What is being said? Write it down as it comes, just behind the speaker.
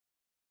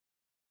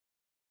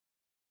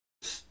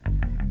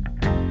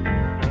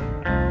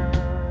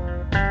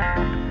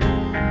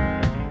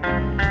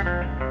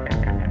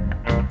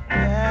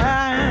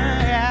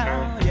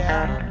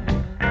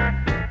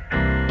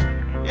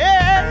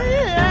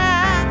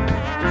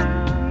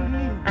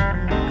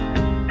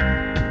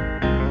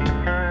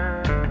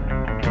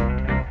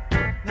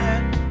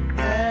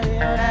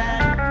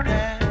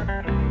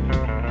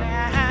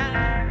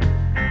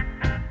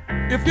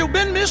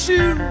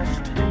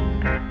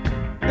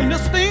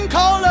thing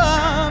called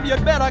love, you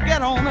better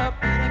get on up.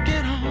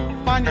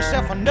 Find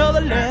yourself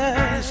another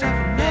love.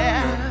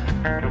 Yeah.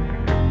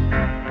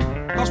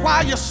 Cause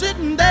while you're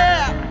sitting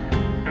there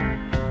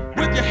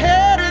with your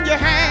head in your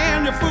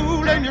hand, you're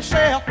fooling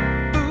yourself.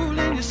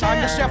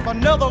 Find yourself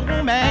another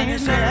woman.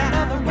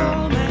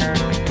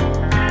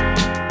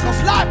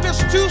 Cause life is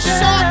too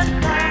short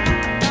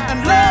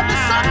and love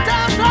is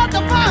sometimes hard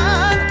to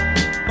find.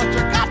 But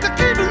you got to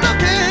keep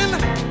looking,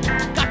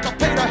 got to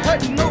pay the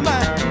hurting no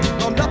mind.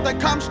 Cause nothing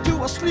comes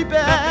to a sleeper,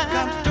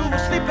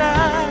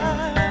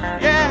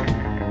 yeah,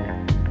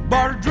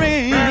 but a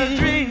dream,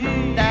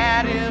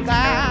 that is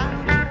how.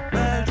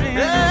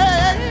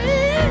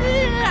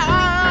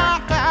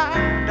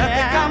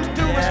 Nothing comes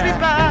to a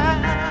sleeper,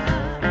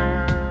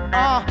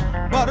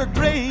 but a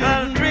dream.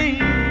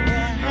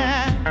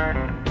 Yeah.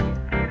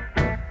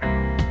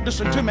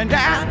 Listen to me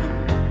now.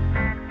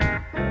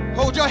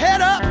 Hold your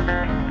head up.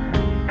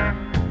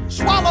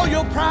 Swallow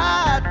your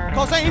pride.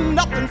 Cause ain't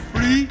nothing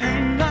free.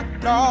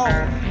 No,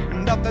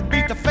 nothing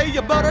beat the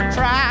failure but a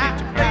try.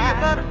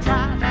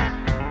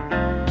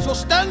 So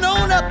stand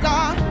on up,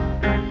 God,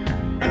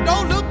 and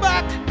don't look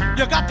back.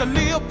 You got to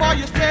live for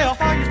yourself.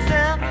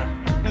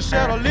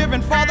 Instead of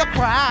living for the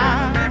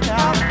crowd.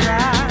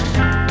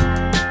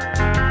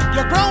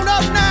 You're grown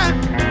up now,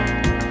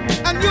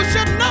 and you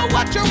should know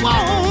what you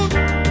want.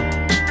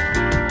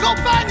 Go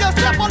find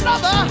yourself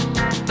another.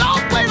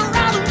 Don't wait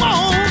around and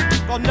moan.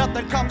 Cause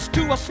nothing comes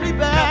to a sleeper.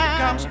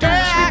 Yeah.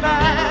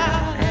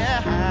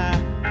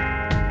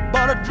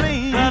 But a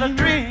dream.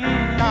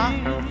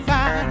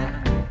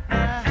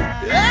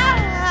 Yeah.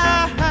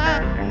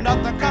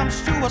 Nothing comes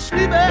to a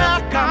sleeper.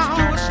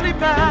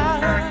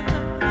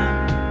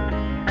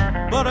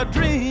 But a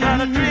dream.